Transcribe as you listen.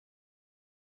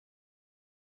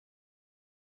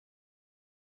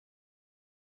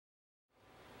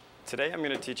Today I'm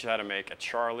going to teach you how to make a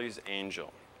Charlie's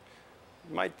Angel.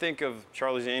 You might think of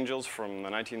Charlie's Angels from the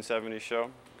 1970s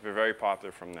show. They're very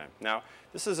popular from them. Now,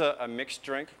 this is a mixed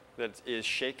drink that is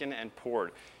shaken and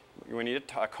poured. You need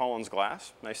a Collins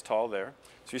glass, nice tall there.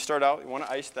 So you start out, you want to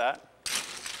ice that.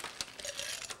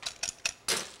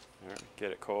 There,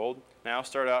 get it cold. Now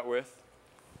start out with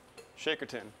shaker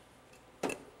tin.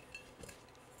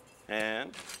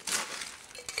 And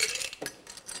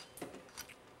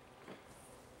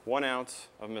 1 ounce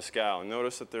of mezcal. And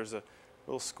notice that there's a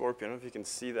little scorpion. I don't know if you can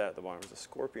see that at the bottom. There's a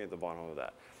scorpion at the bottom of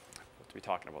that. We'll have to be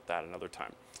talking about that another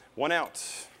time. 1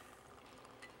 ounce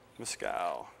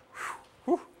mezcal.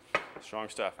 Whew. Whew. Strong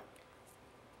stuff.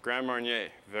 Grand Marnier,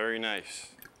 very nice.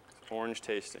 Orange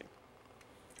tasting.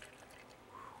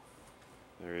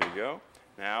 There you go.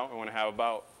 Now I want to have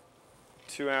about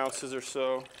 2 ounces or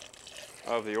so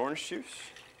of the orange juice.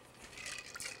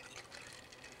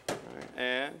 All right.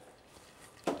 And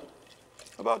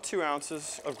about 2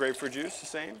 ounces of grapefruit juice, the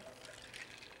same.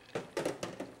 All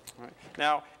right.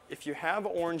 Now, if you have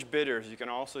orange bitters, you can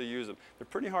also use them. They're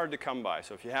pretty hard to come by,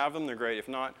 so if you have them, they're great. If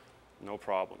not, no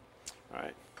problem. All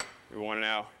right. We want to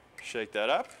now shake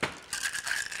that up.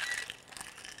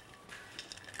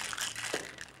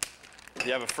 If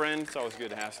you have a friend, it's always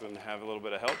good to ask them to have a little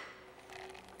bit of help.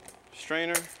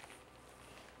 Strainer.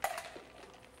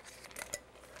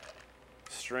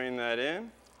 Strain that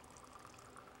in.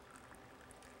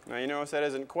 Now you notice that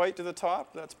isn't quite to the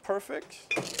top. That's perfect,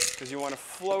 because you want to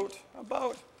float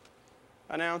about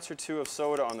 1 ounce or 2 of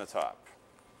soda on the top.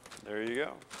 There you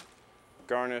go.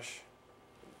 Garnish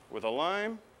with a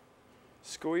lime.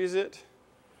 Squeeze it.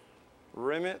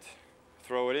 Rim it.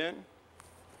 Throw it in.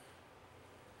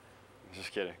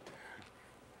 Just kidding.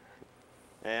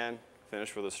 And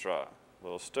finish with a straw. A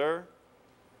little stir.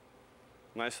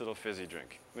 Nice little fizzy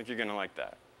drink. I think you're going to like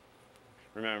that.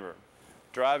 Remember,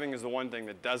 driving is the one thing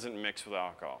that doesn't mix with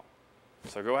alcohol.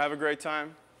 So go have a great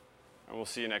time, and we'll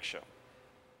see you next show.